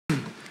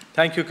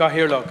Thank you,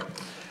 Cathaoirleach.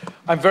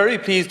 I'm very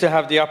pleased to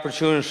have the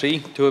opportunity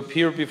to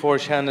appear before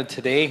Shannon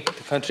today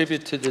to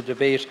contribute to the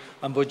debate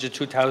on Budget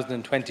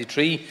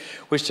 2023,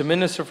 which the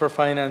Minister for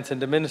Finance and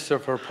the Minister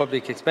for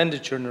Public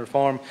Expenditure and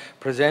Reform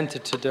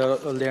presented to the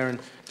Oireachtas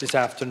this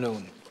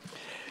afternoon.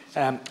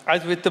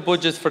 As with the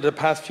budgets for the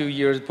past few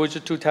years,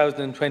 Budget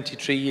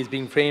 2023 is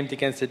being framed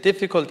against a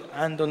difficult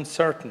and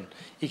uncertain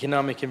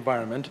economic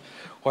environment.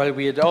 While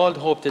we had all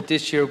hoped that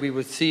this year we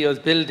would see us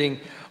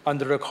building on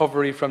the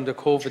recovery from the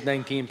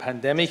COVID-19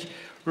 pandemic,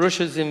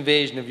 Russia's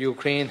invasion of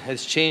Ukraine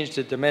has changed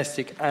the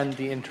domestic and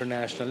the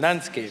international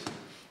landscape.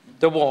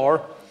 The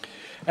war,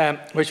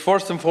 which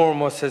first and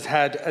foremost has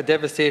had a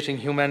devastating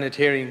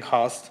humanitarian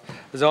cost,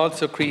 has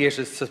also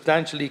created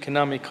substantial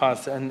economic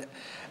costs and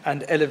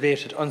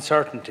elevated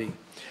uncertainty.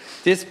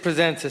 This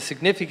presents a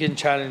significant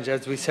challenge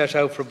as we set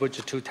out for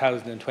Budget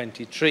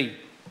 2023.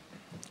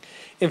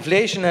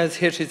 Inflation has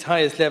hit its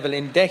highest level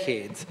in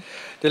decades.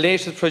 The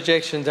latest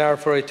projections are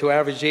for it to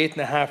average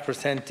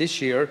 8.5%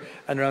 this year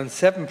and around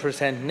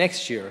 7%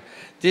 next year.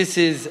 This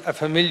is a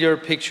familiar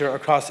picture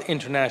across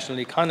international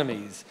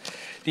economies.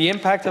 The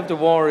impact of the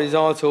war is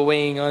also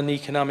weighing on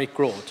economic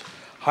growth.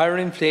 Higher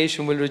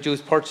inflation will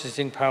reduce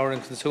purchasing power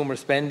and consumer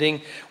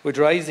spending, with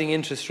rising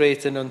interest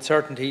rates and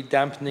uncertainty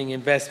dampening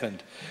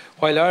investment.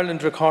 While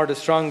Ireland recorded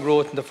strong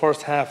growth in the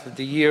first half of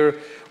the year,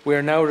 we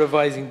are now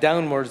revising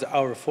downwards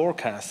our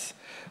forecasts.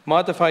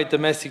 Modified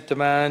domestic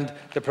demand,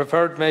 the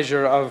preferred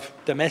measure of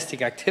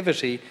domestic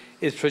activity,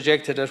 is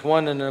projected at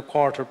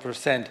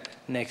 1.25%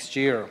 next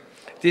year.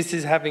 This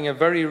is having a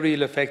very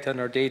real effect on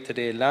our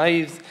day-to-day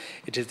lives.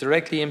 It is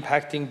directly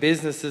impacting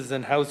businesses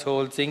and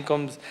households'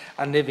 incomes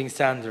and living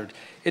standard.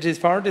 It is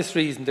for this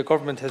reason the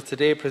Government has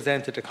today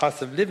presented a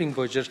cost of living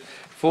budget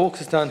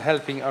focused on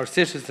helping our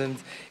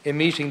citizens in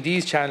meeting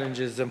these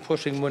challenges and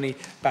putting money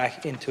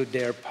back into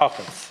their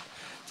pockets.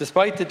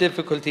 Despite the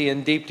difficulty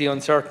and deeply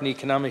uncertain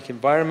economic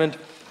environment,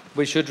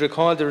 we should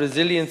recall the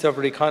resilience of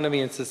our economy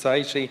and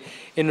society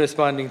in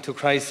responding to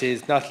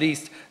crises, not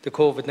least the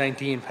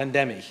COVID-19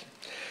 pandemic.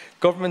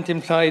 Government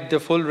employed the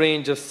full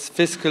range of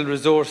fiscal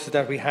resources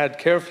that we had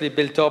carefully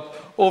built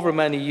up over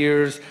many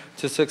years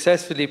to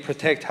successfully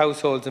protect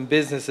households and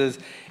businesses,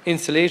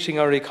 insulating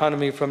our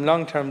economy from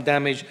long-term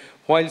damage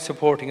while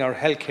supporting our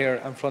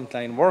healthcare and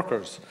frontline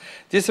workers.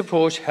 This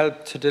approach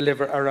helped to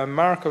deliver a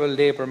remarkable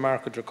labour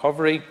market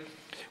recovery,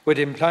 with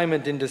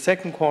employment in the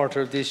second quarter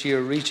of this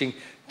year reaching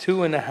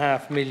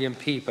 2.5 million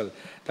people,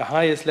 the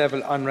highest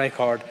level on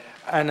record,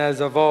 and as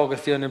of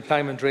August the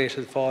unemployment rate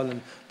has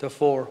fallen to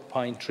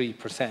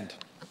 4.3%.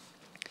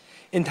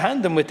 In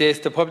tandem with this,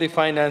 the public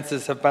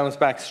finances have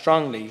bounced back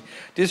strongly.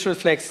 This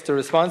reflects the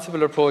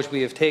responsible approach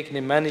we have taken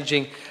in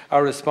managing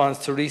our response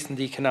to recent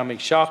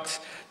economic shocks.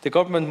 The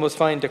Government must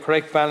find the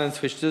correct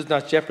balance which does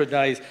not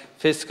jeopardise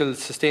fiscal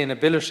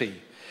sustainability.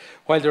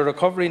 While the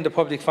recovery in the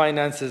public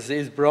finances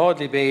is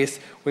broadly based,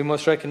 we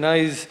must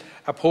recognise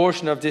a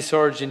portion of this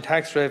surge in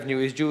tax revenue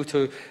is due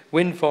to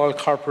windfall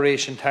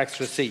corporation tax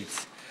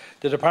receipts.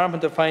 The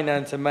Department of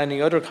Finance and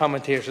many other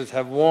commentators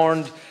have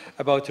warned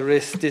about the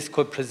risks this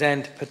could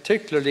present,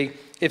 particularly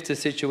if the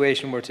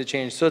situation were to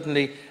change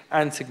suddenly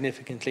and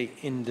significantly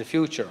in the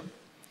future.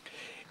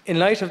 In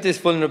light of this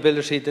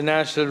vulnerability, the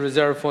National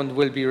Reserve Fund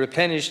will be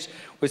replenished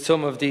with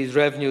some of these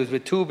revenues,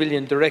 with €2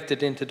 billion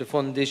directed into the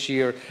fund this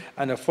year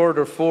and a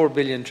further €4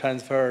 billion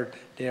transferred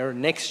there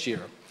next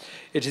year.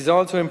 It is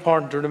also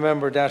important to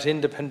remember that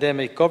in the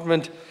pandemic,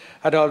 Government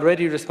had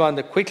already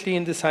responded quickly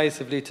and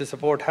decisively to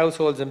support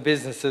households and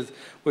businesses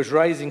with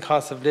rising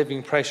cost of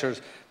living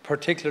pressures,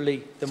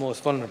 particularly the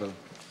most vulnerable.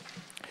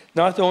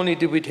 Not only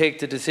did we take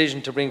the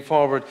decision to bring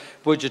forward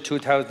Budget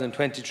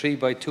 2023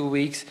 by 2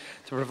 weeks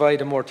to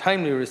provide a more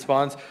timely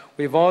response,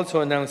 we have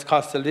also announced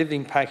cost of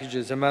living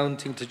packages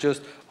amounting to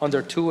just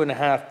under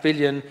 €2.5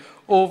 billion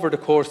over the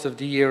course of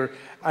the year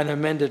and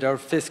amended our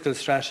fiscal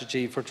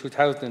strategy for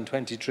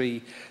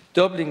 2023,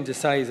 doubling the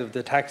size of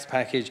the tax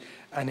package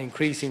and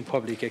increasing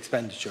public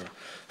expenditure.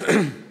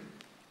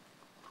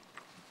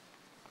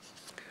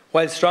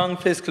 While strong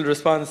fiscal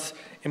response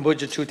in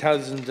Budget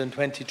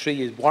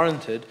 2023 is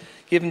warranted,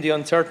 given the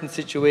uncertain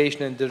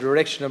situation and the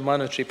direction of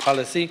monetary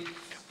policy,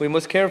 we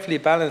must carefully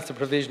balance the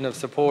provision of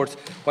supports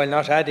while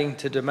not adding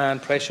to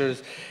demand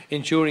pressures,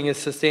 ensuring a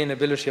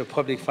sustainability of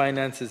public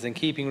finances and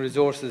keeping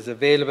resources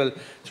available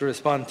to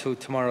respond to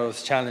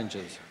tomorrow's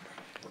challenges.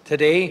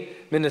 Today,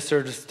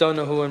 Ministers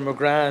Donoghue and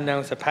McGrath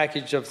announced a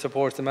package of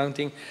supports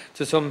amounting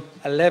to some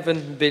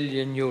 €11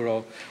 billion,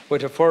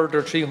 with a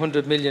further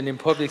 €300 million in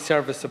public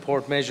service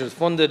support measures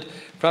funded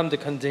from the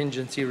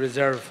Contingency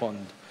Reserve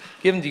Fund.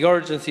 Given the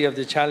urgency of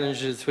the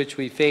challenges which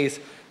we face,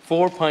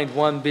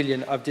 €4.1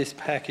 billion of this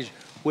package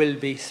will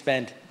be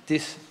spent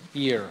this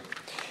year.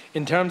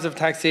 In terms of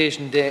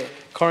taxation, the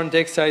current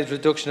excise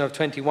reduction of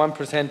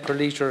 21% per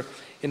litre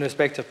in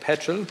respect of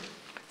petrol,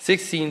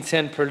 16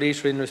 cents per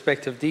litre in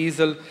respect of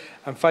diesel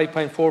and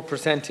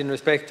 5.4% in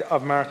respect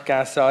of marked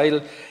gas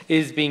oil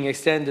is being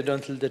extended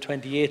until the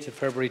 28th of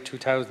February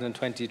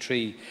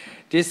 2023.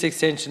 This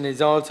extension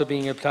is also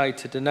being applied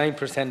to the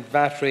 9%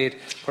 VAT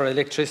rate for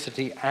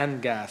electricity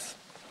and gas.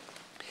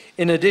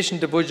 In addition,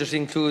 the budget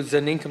includes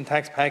an income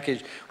tax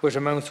package which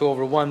amounts to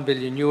over €1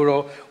 billion,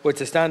 with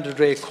the standard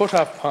rate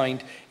cut-off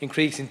point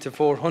increasing to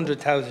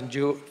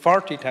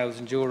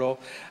 €40,000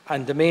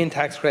 and the main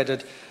tax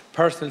credit,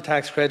 personal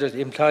tax credit,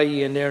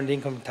 employee and earned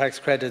income tax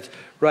credits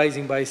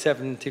rising by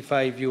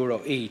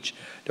 €75 each.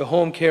 The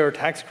home care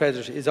tax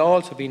credit is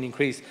also being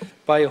increased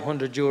by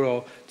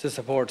 €100 to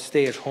support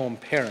stay-at-home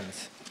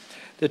parents.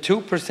 The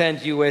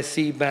 2%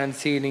 USC band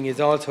ceiling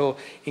is also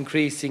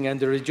increasing, and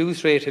the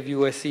reduced rate of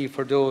USC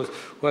for those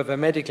who have a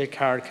medical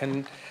card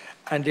and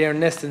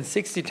earn less than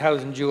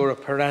 €60,000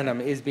 per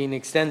annum is being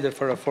extended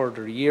for a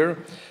further year.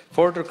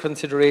 Further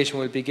consideration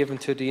will be given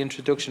to the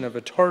introduction of a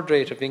third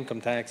rate of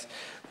income tax,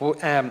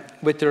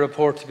 with the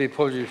report to be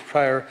published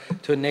prior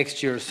to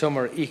next year's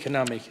summer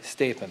economic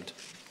statement.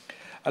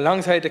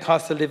 Alongside the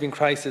cost of living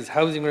crisis,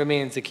 housing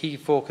remains a key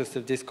focus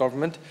of this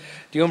government.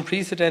 The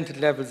unprecedented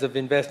levels of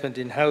investment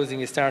in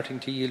housing is starting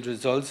to yield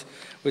results,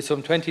 with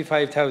some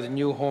 25,000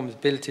 new homes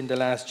built in the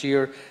last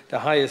year,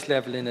 the highest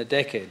level in a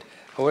decade.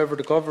 However,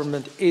 the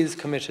government is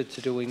committed to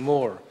doing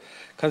more.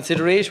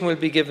 Consideration will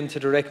be given to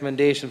the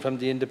recommendation from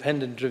the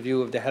independent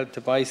review of the Help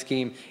to Buy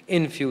scheme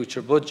in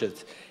future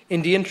budgets.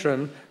 In the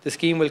interim, the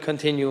scheme will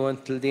continue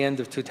until the end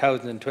of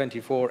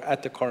 2024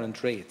 at the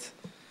current rates.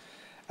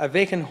 A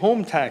vacant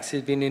home tax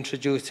has been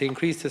introduced to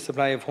increase the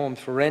supply of homes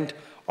for rent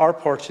or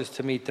purchase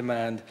to meet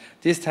demand.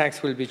 This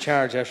tax will be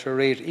charged at a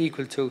rate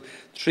equal to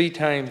 3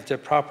 times the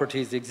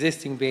property's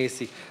existing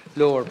basic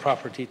lower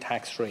property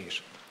tax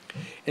rate.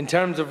 In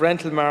terms of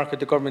rental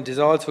market, the government is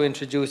also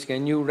introducing a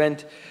new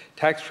rent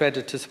tax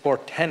credit to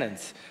support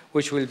tenants,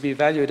 which will be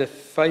valued at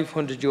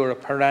 €500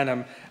 per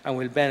annum and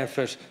will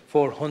benefit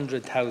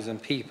 400,000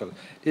 people.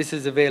 This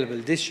is available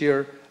this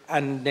year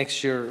and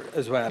next year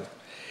as well.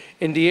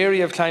 In the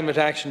area of climate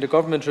action, the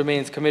government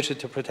remains committed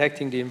to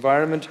protecting the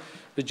environment,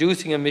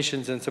 reducing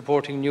emissions and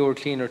supporting newer,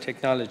 cleaner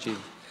technologies.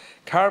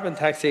 Carbon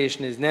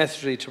taxation is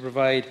necessary to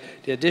provide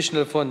the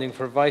additional funding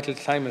for vital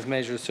climate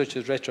measures such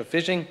as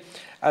retrofitting.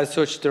 As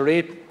such, the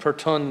rate per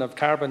tonne of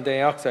carbon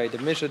dioxide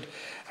emitted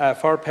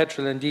for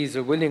petrol and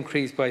diesel will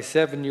increase by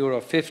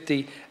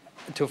 €7.50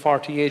 to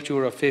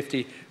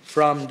 €48.50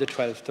 from the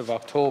 12th of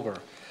October.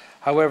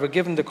 However,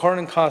 given the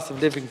current cost of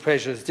living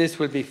pressures, this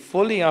will be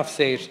fully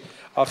offset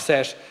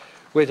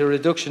with a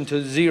reduction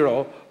to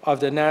zero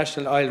of the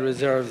National Oil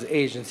Reserves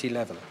Agency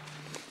level.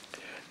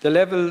 The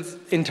levels,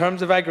 in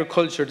terms of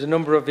agriculture, the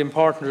number of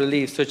important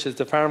reliefs such as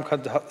the farm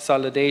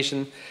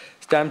consolidation,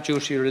 stamp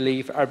duty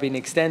relief are being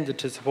extended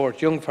to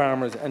support young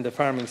farmers and the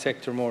farming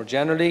sector more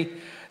generally.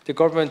 The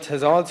government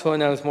has also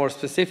announced more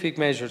specific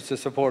measures to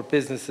support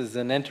businesses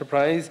and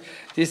enterprise.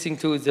 This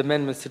includes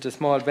amendments to the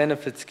small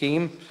benefit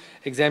scheme,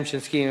 exemption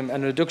scheme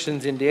and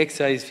reductions in the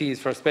excise fees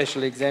for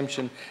special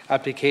exemption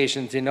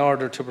applications in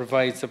order to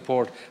provide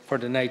support for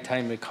the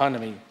nighttime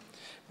economy.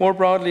 More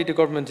broadly, the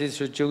government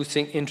is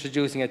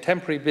introducing a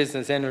temporary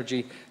business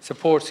energy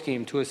support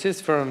scheme to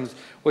assist firms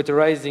with the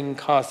rising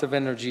cost of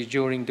energy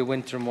during the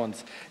winter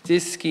months.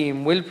 This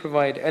scheme will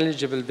provide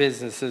eligible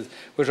businesses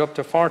with up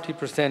to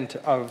 40%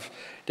 of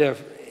the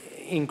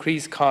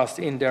increased cost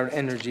in their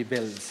energy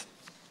bills.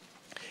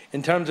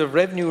 In terms of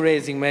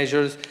revenue-raising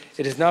measures,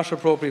 it is not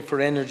appropriate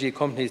for energy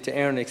companies to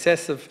earn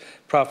excessive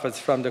profits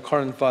from the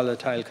current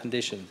volatile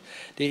conditions.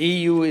 The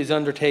EU is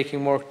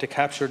undertaking work to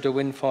capture the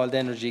windfall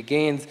energy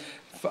gains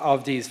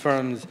of these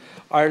firms.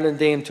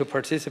 Ireland aims to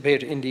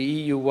participate in the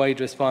EU-wide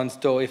response,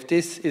 though if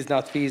this is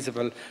not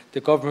feasible,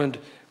 the government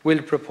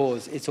will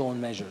propose its own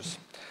measures.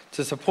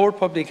 To support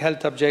public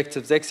health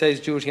objectives, excise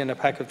duty on a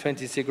pack of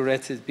 20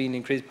 cigarettes is being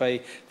increased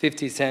by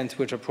 50 cents,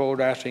 with a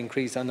pro-rata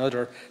increase on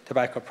other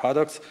tobacco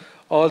products.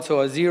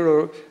 Also, a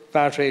zero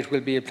VAT rate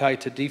will be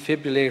applied to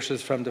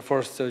defibrillators from the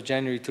 1st of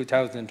January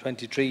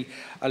 2023,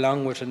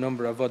 along with a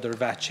number of other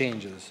VAT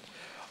changes.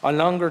 On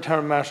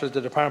longer-term matters,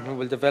 the Department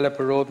will develop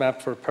a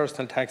roadmap for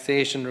personal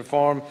taxation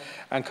reform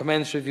and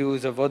commence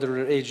reviews of other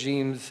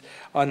regimes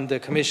on the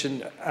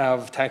Commission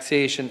of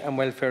Taxation and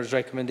Welfare's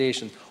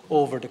recommendation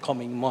over the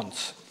coming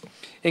months.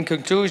 In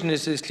conclusion,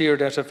 it is clear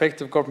that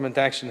effective government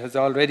action has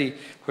already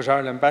put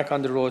Ireland back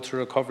on the road to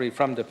recovery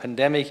from the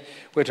pandemic,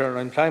 with our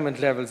employment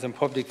levels and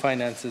public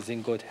finances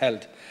in good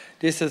health.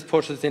 This has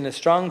put us in a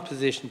strong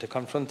position to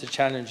confront the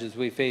challenges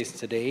we face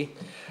today.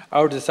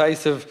 Our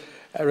decisive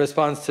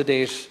response to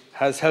date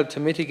has helped to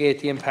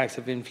mitigate the impacts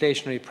of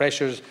inflationary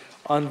pressures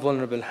on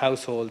vulnerable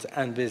households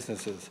and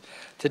businesses.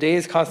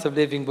 Today's cost of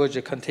living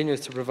budget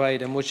continues to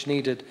provide a much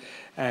needed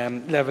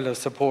level of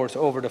support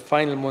over the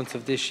final months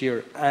of this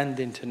year and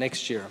into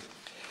next year.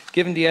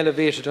 Given the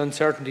elevated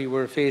uncertainty we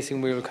are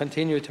facing, we will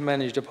continue to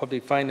manage the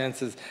public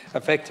finances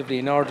effectively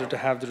in order to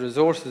have the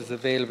resources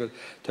available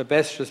to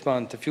best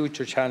respond to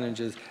future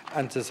challenges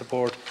and to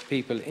support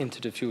people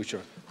into the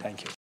future.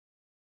 Thank you.